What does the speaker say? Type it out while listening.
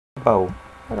Chocobo.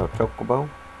 Hello, Chocobo.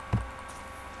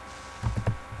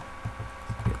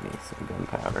 Get me some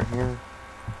gunpowder here.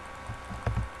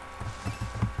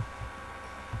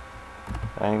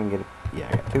 I didn't even get it. Yeah,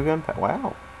 I got 2 gunpowder.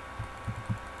 Wow.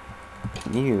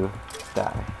 You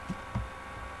die.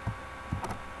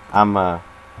 I'm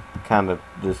kind of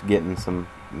just getting some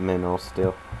minerals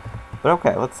still. But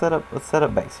okay, let's set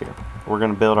up base here. We're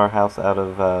gonna build our house out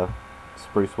of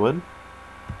spruce wood.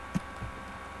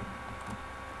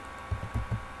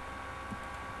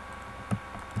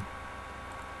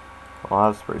 A lot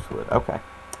of spruce wood. Okay.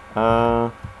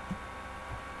 Where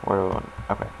do we want?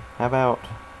 Okay. How about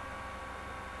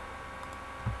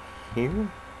here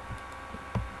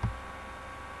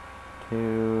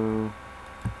to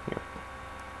here?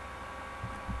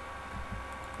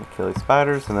 We'll kill these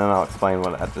spiders, and then I'll explain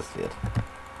what I just did.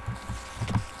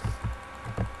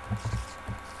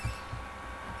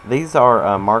 These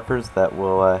are markers that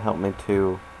will help me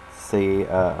to see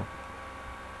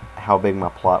how big my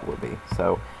plot will be.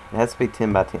 So it has to be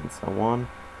 10 by 10. So 1,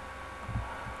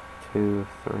 2,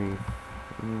 3. I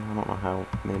don't know how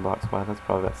many blocks wide. That's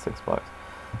probably about 6 blocks.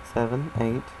 7,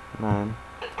 8, 9,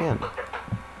 10.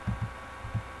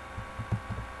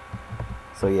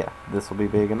 So yeah, this will be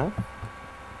big enough.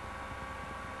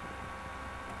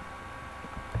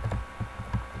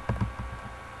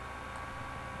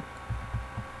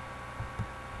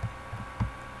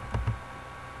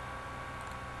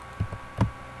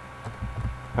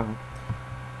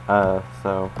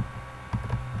 So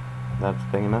that's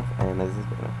big enough, and this is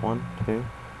big enough. 1, 2,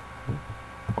 3,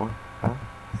 4, 5,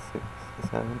 6,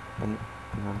 7, 8, 9,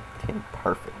 10.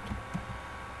 Perfect.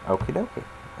 Okie dokie.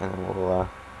 And then we'll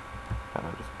kind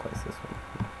of just place this one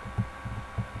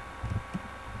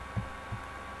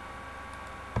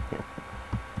here.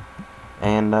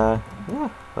 And yeah,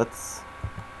 let's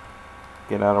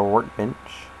get out our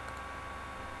workbench.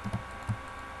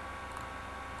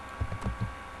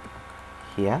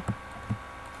 Here.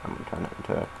 I'm gonna turn it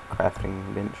into a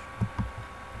crafting bench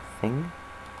thing.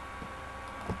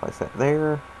 Place that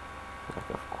there. Make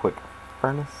a quick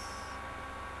furnace.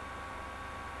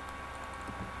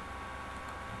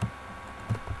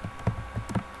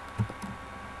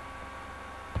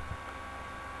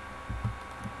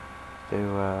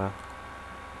 Do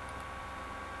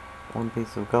 1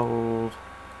 piece of gold.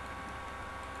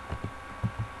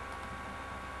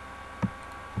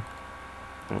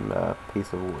 And a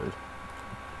piece of wood,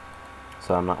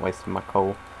 so I'm not wasting my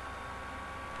coal.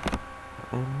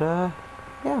 And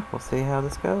yeah, we'll see how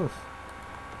this goes.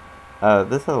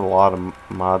 This has a lot of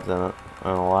mods in it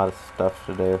and a lot of stuff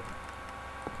to do.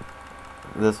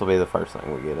 This will be the first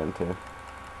thing we get into.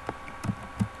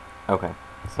 Okay,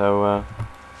 so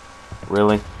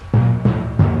really?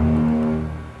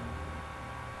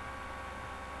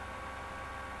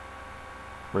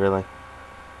 Really?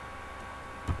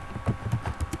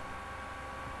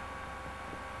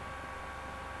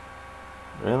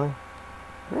 Really?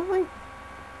 Really?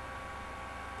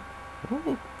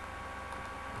 Really?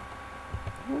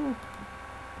 Really?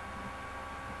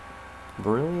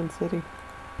 Brilliant city?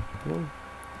 Really?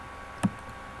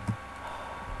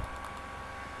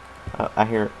 I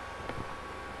hear it.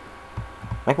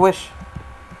 Make a wish!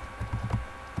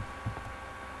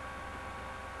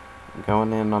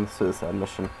 Going in on a suicide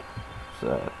mission.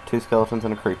 There's 2 skeletons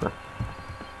and a creeper.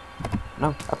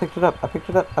 No, I picked it up! I picked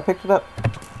it up! I picked it up!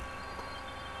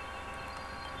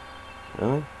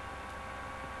 Really?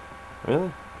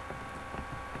 Really?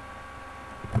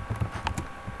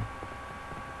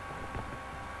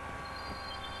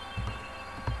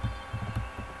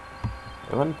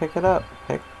 It wouldn't pick it up.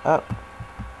 Pick up.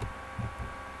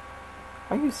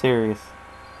 Are you serious?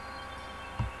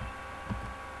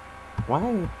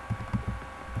 Why?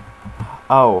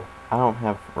 Oh, I don't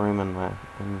have room in my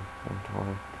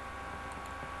inventory.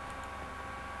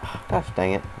 Gosh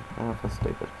dang it. I feel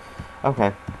stupid.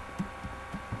 Okay.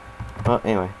 Well,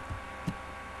 anyway,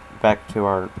 back to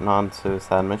our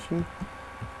non-suicide mission.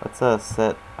 Let's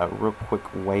set a real quick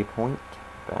waypoint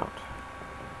about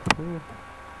here.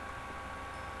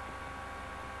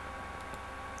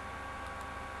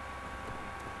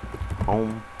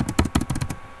 Home.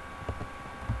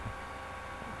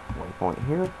 Waypoint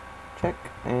here. Check.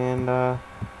 And let's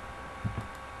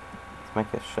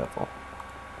make a shuffle.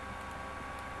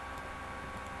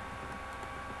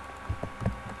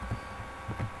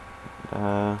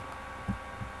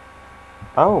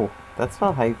 Oh, that's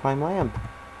not how you claim land.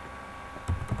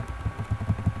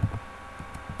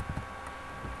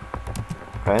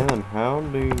 Okay, then how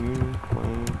do you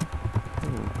claim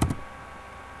land?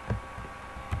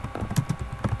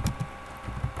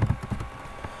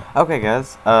 Okay,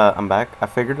 guys, I'm back. I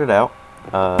figured it out.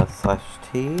 slash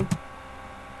T,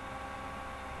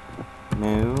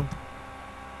 new,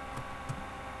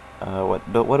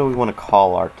 what do we want to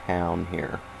call our town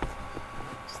here?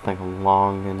 Let's think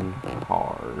long and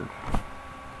hard.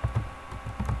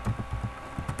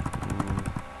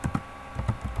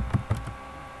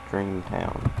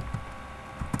 Dreamtown.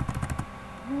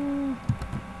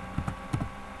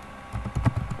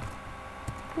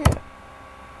 Yeah.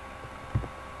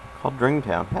 Called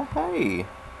Dreamtown. Hey!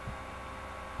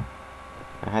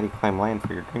 Now, how do you claim land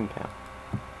for your Dreamtown?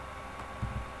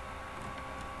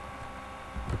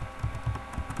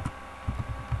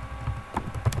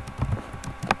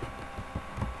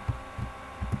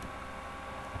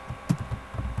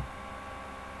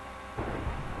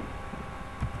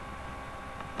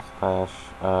 Slash,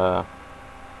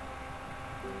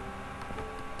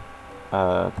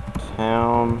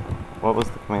 town, what was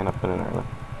the command I put in earlier?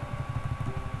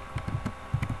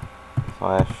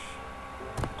 Slash,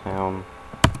 town.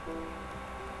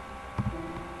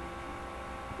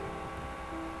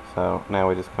 So, now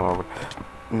we just come over.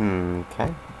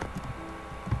 Okay.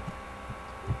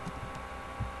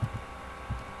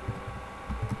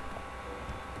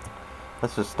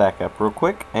 Let's just stack up real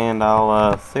quick, and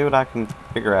I'll see what I can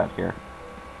figure out here.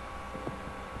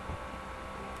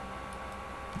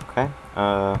 Okay.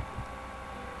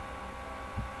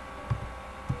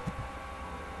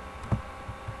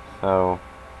 So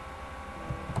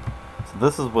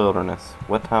this is wilderness.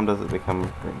 What time does it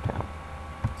become Dreamtown?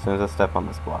 As soon as I step on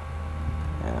this block.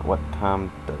 And what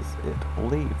time does it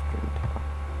leave Dreamtown?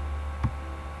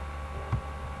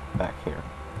 Back here.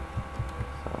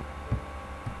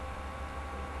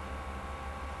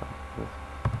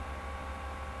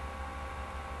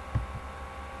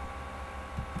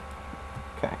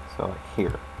 Okay, so like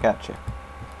here. Gotcha.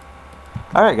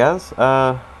 Alright guys,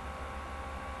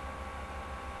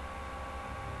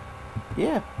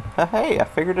 yeah. Hey, I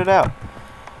figured it out.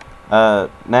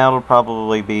 Now it'll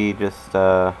probably be just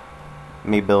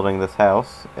me building this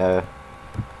house.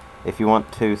 If you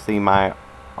want to see my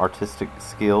artistic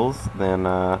skills, then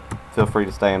feel free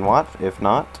to stay and watch. If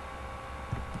not,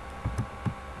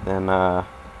 then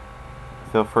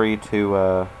feel free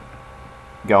to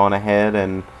go on ahead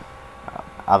and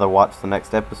either watch the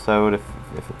next episode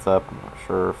if it's up. I'm not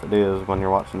sure if it is when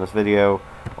you're watching this video,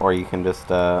 or you can just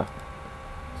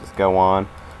go on,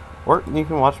 or you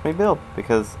can watch me build,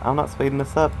 because I'm not speeding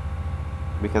this up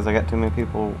because I got too many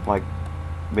people like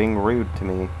being rude to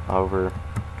me over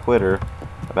Twitter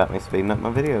about me speeding up my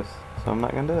videos, so I'm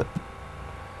not gonna do it.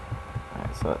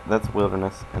 Alright, so that's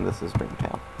wilderness, and this is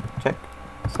Dreamtown. Check.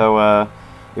 So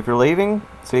if you're leaving,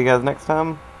 see you guys next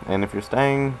time, and if you're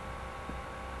staying,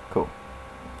 cool.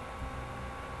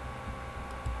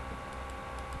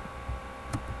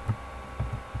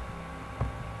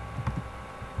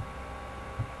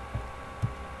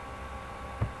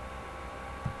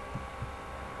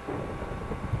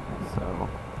 So,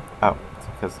 oh, it's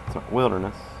because it's not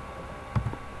wilderness.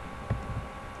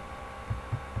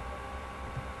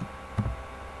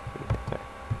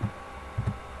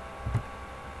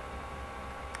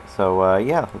 So,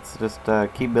 yeah, let's just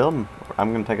keep building.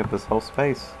 I'm going to take up this whole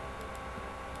space.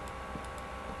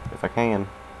 If I can.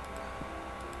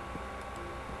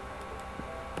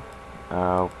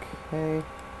 Okay.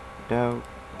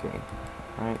 Okay.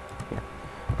 Right here.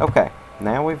 Okay.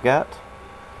 Now we've got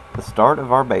the start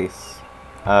of our base.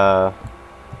 So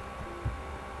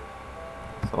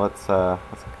let's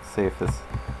see if this...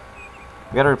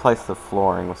 We gotta replace the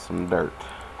flooring with some dirt.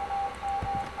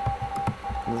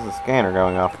 There's a scanner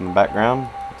going off in the background.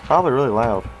 It's probably really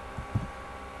loud.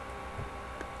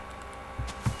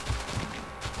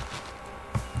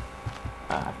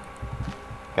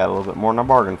 Got a little bit more than I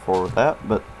bargained for with that,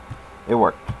 but it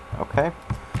worked. Okay.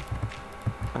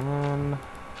 And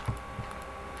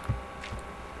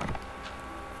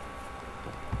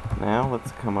now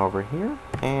let's come over here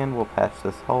and we'll patch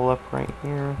this hole up right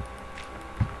here.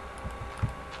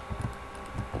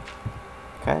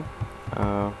 Okay.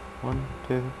 1,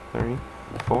 2, 3,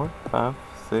 4, 5,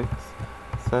 6,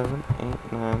 7,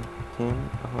 8, 9, 10,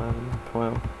 11,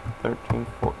 12, 13,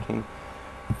 14,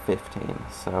 15.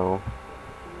 So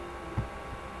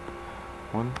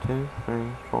 1, 2,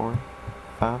 3, 4,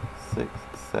 5, 6,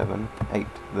 7, 8.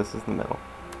 This is the middle.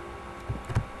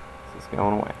 This is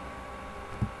going away.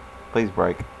 Please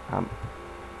break.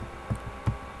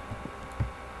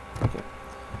 Okay.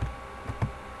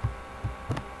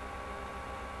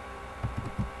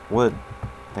 Wood.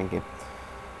 Thank you.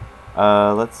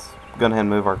 Let's go ahead and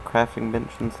move our crafting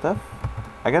bench and stuff.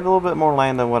 I got a little bit more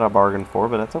land than what I bargained for,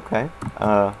 but that's okay.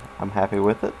 I'm happy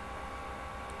with it.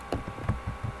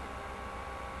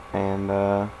 And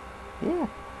yeah.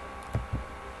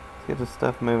 Let's get this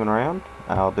stuff moving around.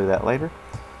 I'll do that later.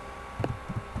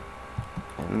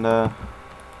 And let's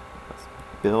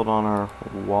build on our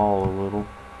wall a little.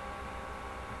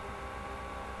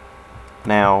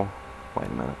 Now, wait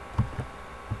a minute.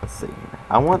 Let's see here.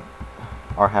 I want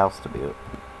our house to be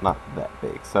not that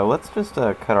big. So let's just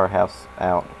cut our house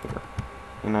out here.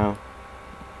 You know.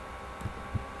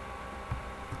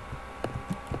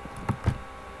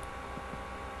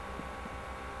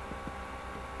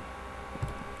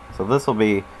 So this will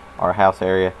be our house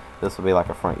area. This will be like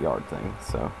a front yard thing.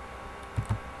 So.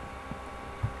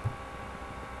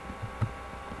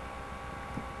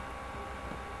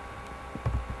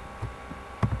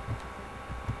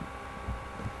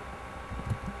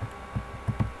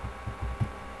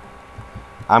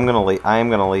 I am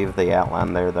gonna leave the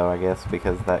outline there though, I guess,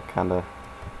 because that kind of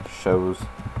shows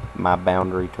my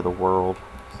boundary to the world.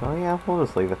 So yeah, we'll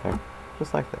just leave it there,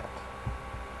 just like that.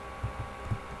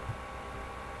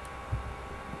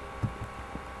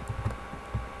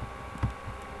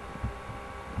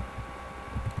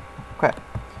 Okay.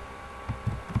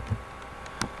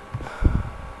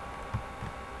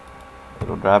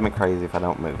 It'll drive me crazy if I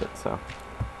don't move it, so.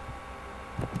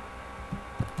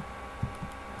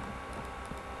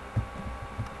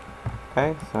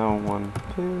 Okay, so 1,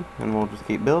 2, and we'll just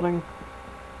keep building.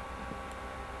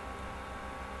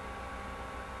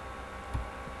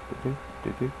 Do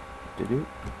do do do do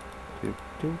do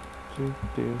do do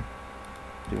do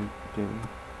do do.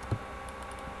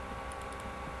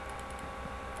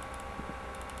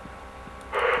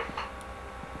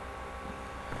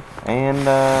 And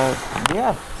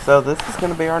yeah, so this is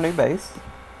going to be our new base.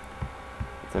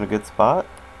 It's in a good spot.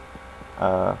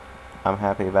 I'm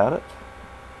happy about it.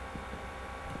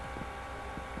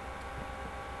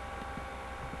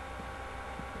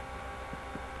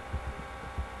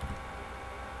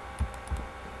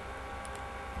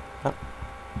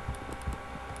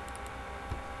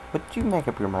 Would you make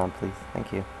up your mind, please?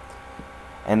 Thank you.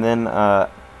 And then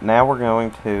now we're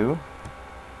going to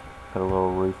put a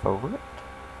little roof over it.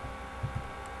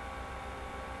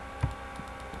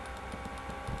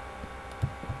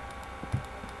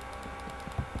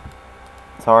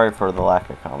 Sorry for the lack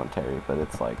of commentary, but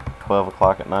it's like 12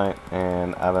 o'clock at night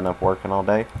and I've been up working all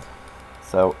day.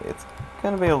 So it's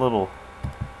going to be a little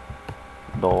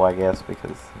dull, I guess,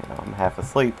 because I'm half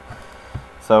asleep.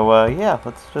 So yeah,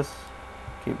 let's just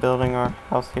keep building our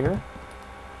house here.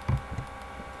 Do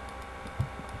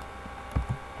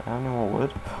I have any more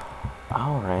wood?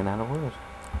 Oh, I ran out of wood.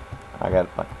 I got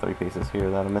like 3 pieces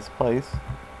here that I misplaced.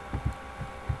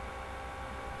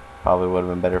 Probably would have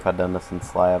been better if I'd done this in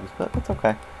slabs, but it's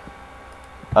okay.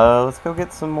 Let's go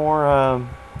get some more,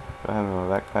 do I have in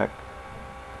my backpack?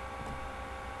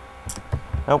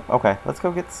 Nope, okay. Let's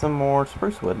go get some more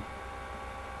spruce wood.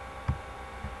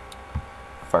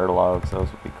 Fir logs,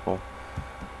 those would be cool.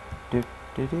 Do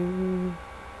do do.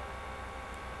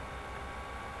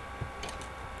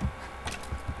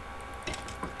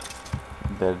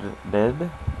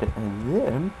 Dead.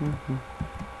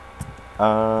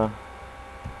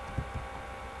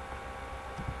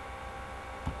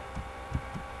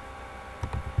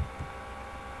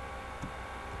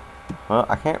 Well,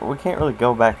 we can't really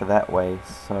go back that way,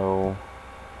 so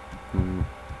do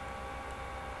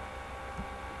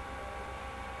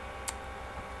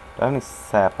I have any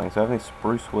saplings? Do I have any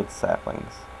spruce wood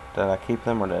saplings? Did I keep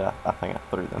them or did I think I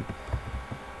threw them?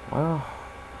 Well,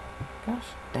 gosh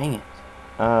dang it.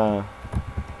 I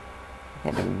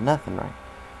can't do nothing right.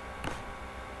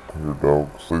 Your dog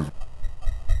sees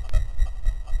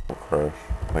will crash.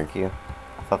 Thank you.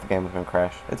 I thought the game was gonna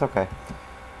crash. It's okay.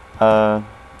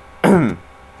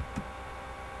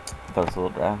 Thought it's a little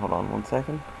dry. Hold on 1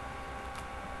 second.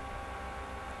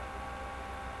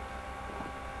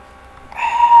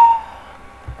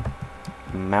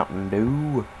 Mountain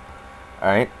Dew.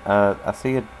 Alright, I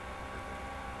see a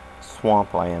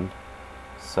swampland.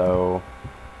 So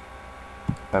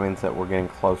that means that we're getting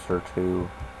closer to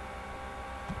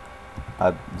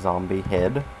a zombie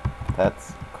head.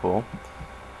 That's cool.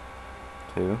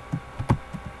 2.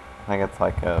 I think it's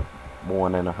like a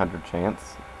 1 in 100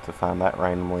 chance to find that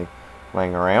randomly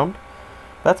laying around.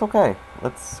 That's okay.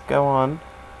 Let's go on.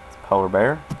 It's a polar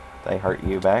bear. They hurt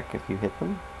you back if you hit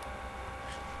them.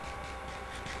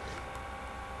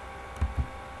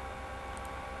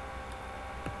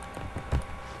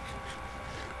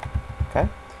 Okay.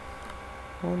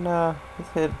 And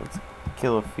let's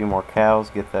kill a few more cows,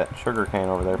 get that sugar cane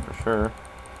over there for sure.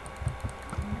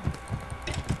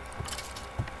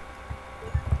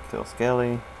 Kill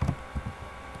Skelly.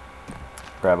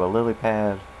 Grab a lily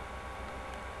pad.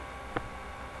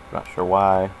 Not sure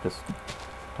why, just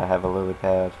to have a lily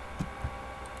pad.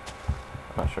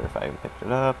 I'm not sure if I even picked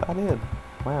it up. I did.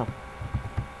 Wow.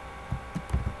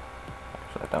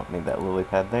 Actually, I don't need that lily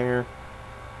pad there.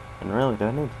 And really, do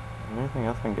I need anything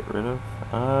else I can get rid of?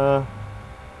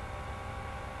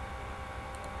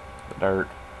 The dirt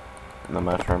and the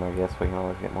mushroom. I guess we can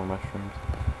always get more mushrooms.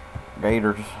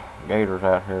 Gators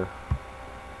out here.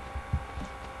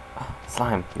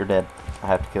 Slime, you're dead. I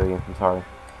have to kill you. I'm sorry.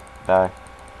 Die.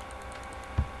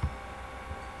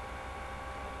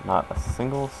 Not a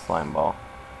single slime ball.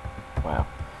 Wow.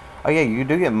 Oh yeah, you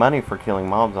do get money for killing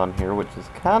mobs on here, which is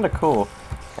kind of cool.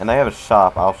 And they have a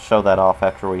shop. I'll show that off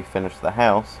after we finish the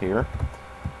house here.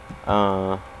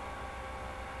 And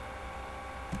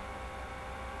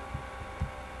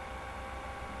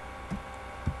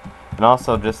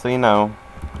also, just so you know,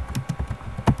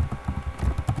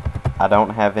 I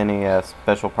don't have any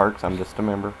special perks. I'm just a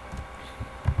member.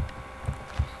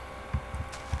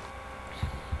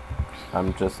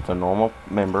 I'm just a normal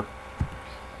member.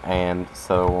 And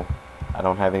so, I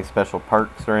don't have any special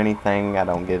perks or anything. I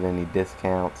don't get any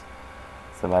discounts.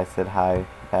 Somebody said hi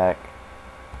back.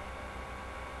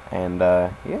 And,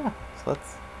 yeah. So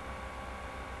let's...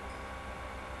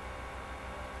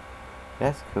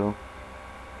 That's cool.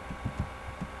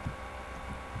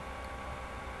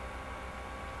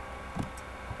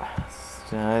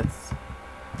 It's...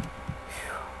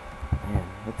 Man,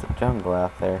 it's a jungle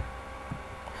out there.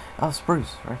 Oh,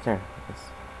 spruce, right there. It's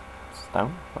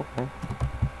stone? Okay.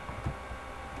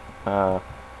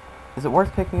 Is it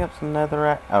worth picking up some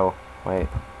netherite? Oh, wait.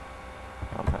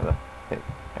 I don't have a pick.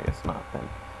 I guess not then.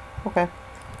 Okay.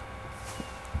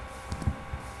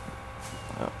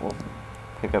 We'll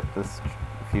pick up this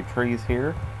few trees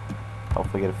here.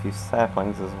 Hopefully get a few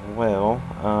saplings as well.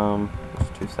 There's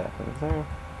 2 saplings there.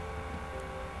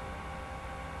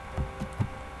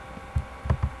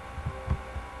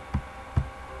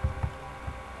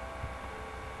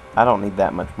 I don't need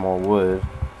that much more wood,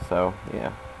 so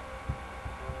yeah.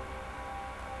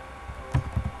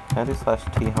 Can I do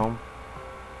 /T home?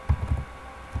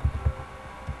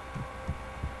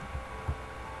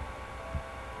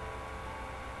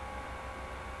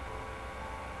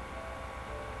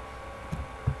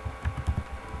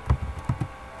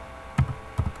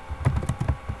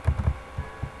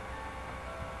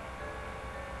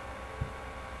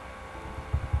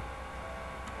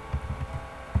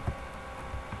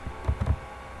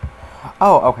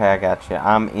 Oh, okay, I got you.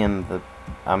 I'm in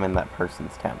that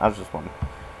person's town. I was just wondering.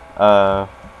 How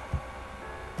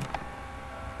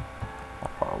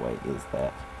far away is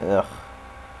that? Ugh.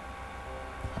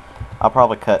 I'll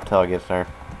probably cut till I get there.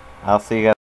 I'll see you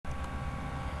guys.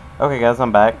 Okay, guys,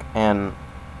 I'm back, and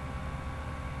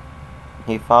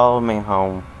he followed me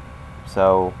home,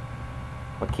 so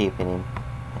we're keeping him.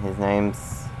 His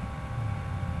name's...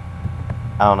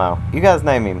 I don't know. You guys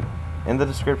name him. In the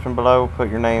description below, put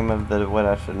your name of what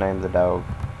I should name the dog.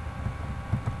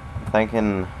 I'm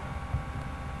thinking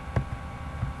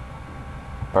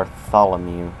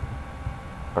Bartholomew.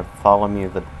 Bartholomew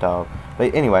the dog.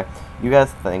 But anyway, you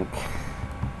guys think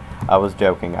I was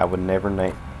joking. I would never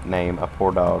name a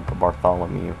poor dog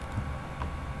Bartholomew.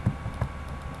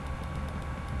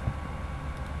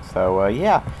 So,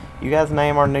 yeah. You guys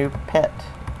name our new pet.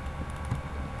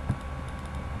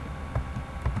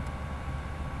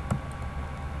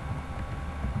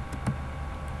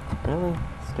 Really?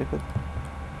 Stupid.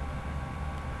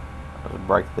 I'll just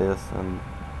break this and...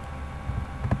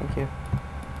 Thank you.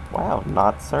 Wow,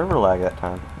 not server lag that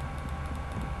time.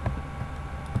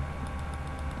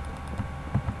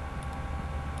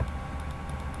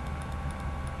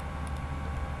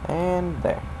 And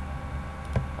there.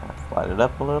 I'll slide it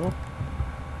up a little.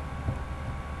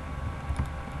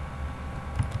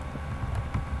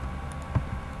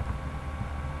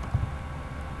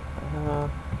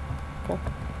 Okay.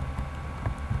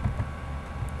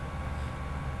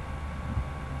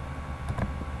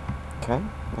 Okay,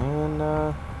 and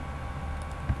a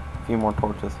few more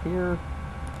torches here,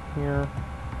 and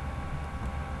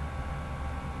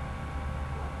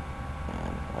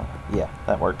yeah,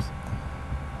 that works.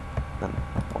 Then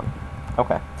one.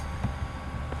 Okay,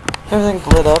 everything's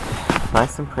lit up,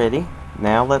 nice and pretty.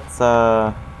 Now let's put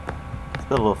a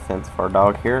little fence for our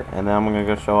dog here, and then I'm gonna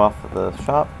go show off the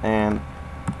shop, and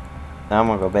then I'm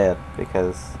gonna go to bed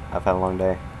because I've had a long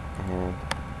day. And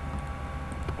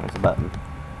there's a button.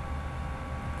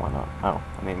 Why not? Oh,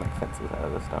 I need to make fences out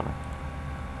of this, don't I?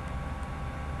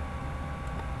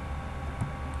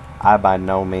 I by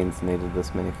no means needed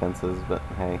this many fences, but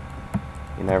hey,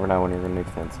 you never know when you're gonna need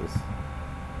fences.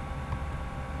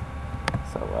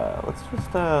 So let's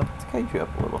cage you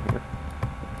up a little here.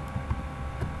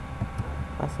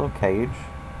 Nice little cage.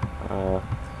 Got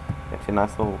you a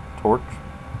nice little torch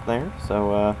there,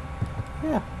 so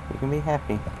yeah, you can be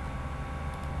happy.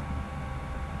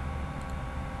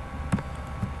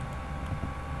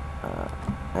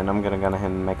 And I'm gonna go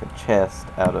ahead and make a chest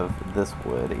out of this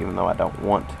wood, even though I don't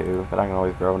want to, but I can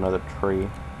always grow another tree.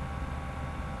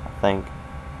 I think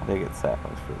I did get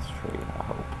saplings for this tree, I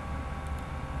hope.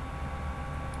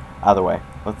 Either way,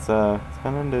 let's go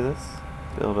ahead and do this.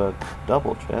 Build a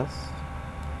double chest.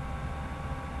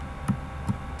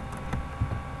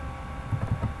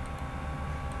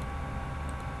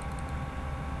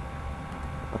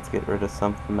 Let's get rid of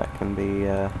something that can be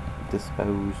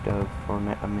disposed of for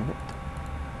a minute.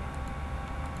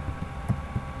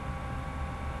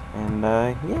 And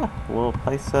yeah, we'll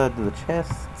place the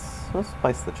chests. Let's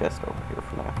place the chest over here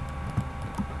for now.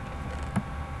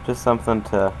 Just something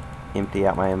to empty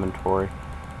out my inventory.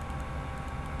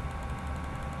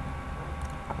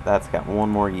 That's got one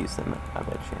more use in it, I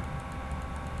bet you.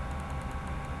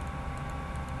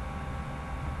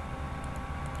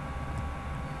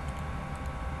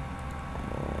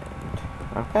 And,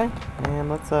 okay, and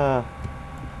let's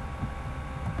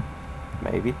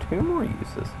maybe 2 more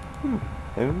uses.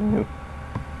 Who knew?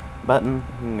 Button,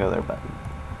 you can go there, button.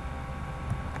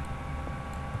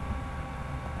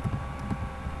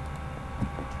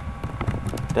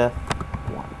 Death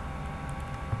 1.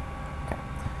 Okay.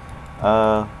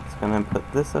 Let's go ahead and put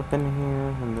this up in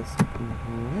here and this up in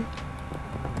here.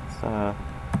 Let's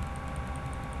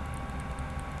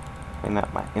clean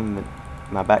up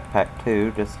my backpack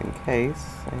too, just in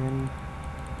case. And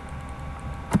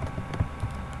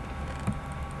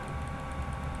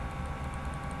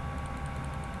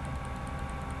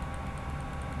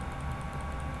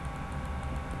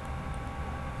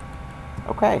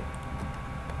okay.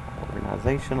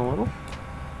 Organization a little.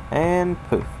 And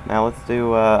poof. Now let's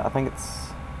do, I think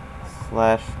it's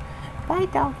slash, bye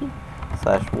doggy,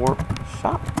 slash warp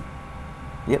shop.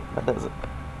 Yep, that does it.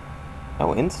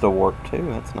 Oh, insta warp too,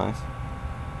 that's nice.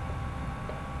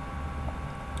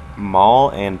 Mall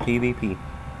and PvP.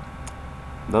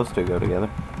 Those two go together.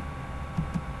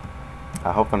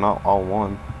 I hope they're not all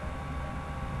one.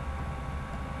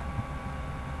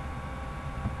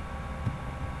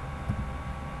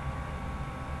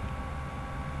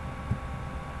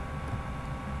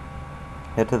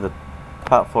 Head to the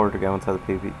top floor to go inside the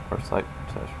PvP or site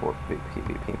 / warp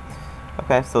PvP.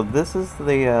 Okay, so this is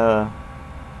the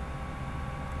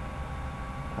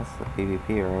that's the PvP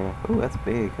arena. Ooh, that's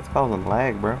big. It's causing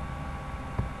lag, bro.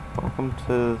 Welcome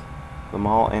to the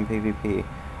mall and PvP.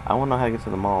 I want to know how to get to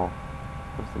the mall.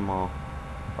 Where's the mall?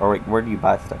 Or wait, where do you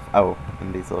buy stuff? Oh,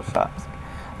 in these little shops.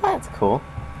 That's cool.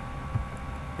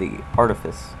 The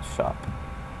artifice shop.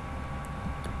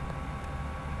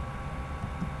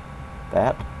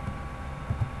 That.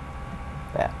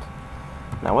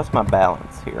 Now, what's my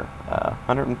balance here?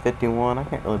 151. I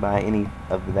can't really buy any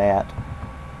of that.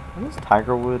 Are those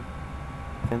tigerwood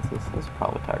fences? Those are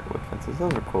probably tigerwood fences.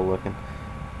 Those are cool looking.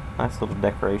 Nice little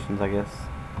decorations, I guess.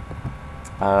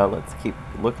 Let's keep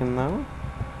looking, though.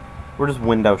 We're just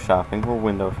window shopping. We're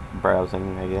window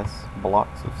browsing, I guess.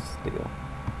 Blocks of steel.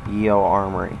 Yo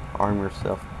Armory. Arm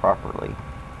yourself properly.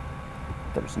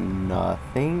 There's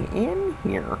nothing in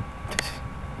here.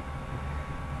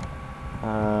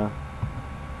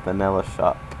 Vanilla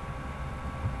shop.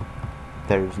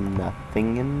 There's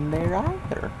nothing in there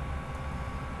either.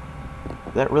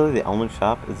 Is that really the only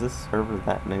shop? Is this server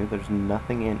that new? There's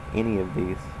nothing in any of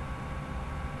these.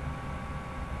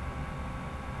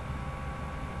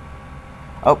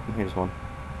 Oh, here's one.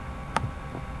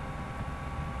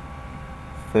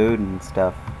 Food and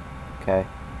stuff. Okay.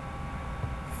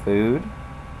 Food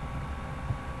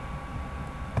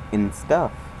and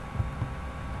stuff.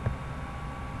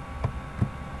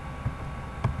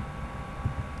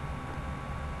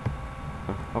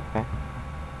 Okay.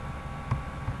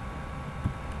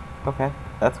 Okay,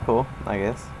 that's cool, I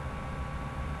guess.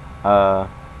 The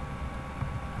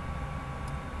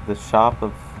shop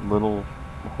of little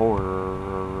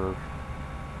horror.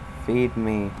 Feed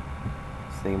me,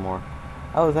 Seymour.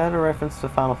 Oh, is that a reference to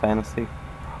Final Fantasy?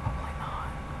 Probably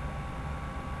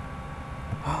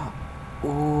not.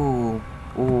 Ooh,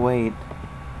 wait.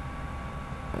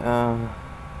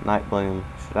 Night Bloom.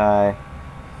 Should I?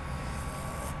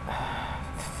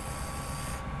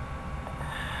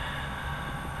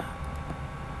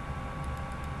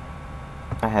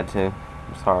 I had to.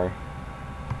 I'm sorry.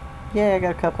 Yeah, I got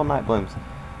a couple Night Blooms.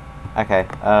 Okay,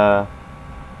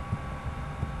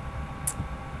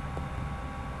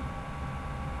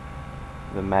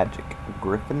 the Magic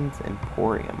Griffin's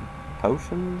Emporium.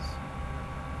 Potions?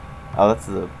 Oh, that's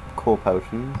the cool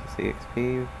potions.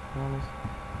 CXP.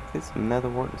 Hopefully some nether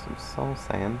wart and some soul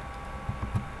sand.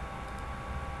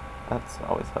 That's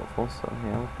always helpful, so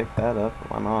yeah, we'll pick that up.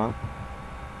 Why not?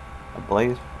 A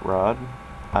blaze rod.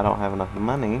 I don't have enough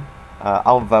money.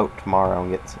 I'll vote tomorrow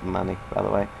and get some money, by the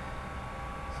way.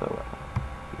 So,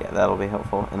 yeah, that'll be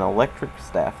helpful. An electric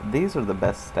staff. These are the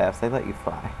best staffs. They let you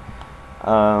fly.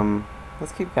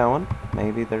 Let's keep going.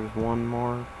 Maybe there's one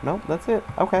more. Nope, that's it.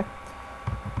 Okay.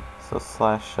 So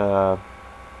slash, I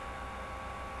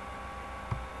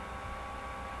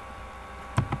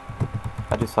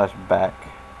do slash back.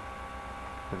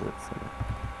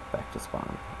 Back to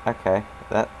spawn. Okay,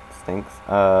 that stinks.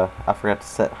 I forgot to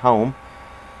set home.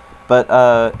 But,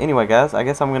 anyway, guys, I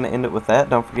guess I'm going to end it with that.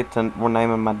 Don't forget to, we're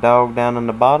naming my dog down in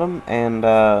the bottom. And,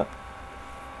 I'm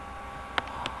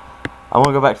going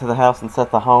to go back to the house and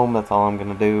set the home. That's all I'm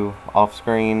going to do off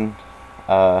screen.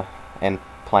 And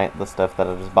plant the stuff that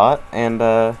I just bought. And,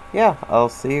 yeah, I'll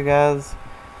see you guys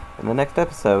in the next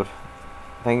episode.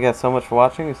 Thank you guys so much for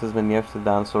watching. This has been Yoshi the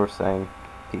Dinosaur saying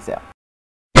peace out.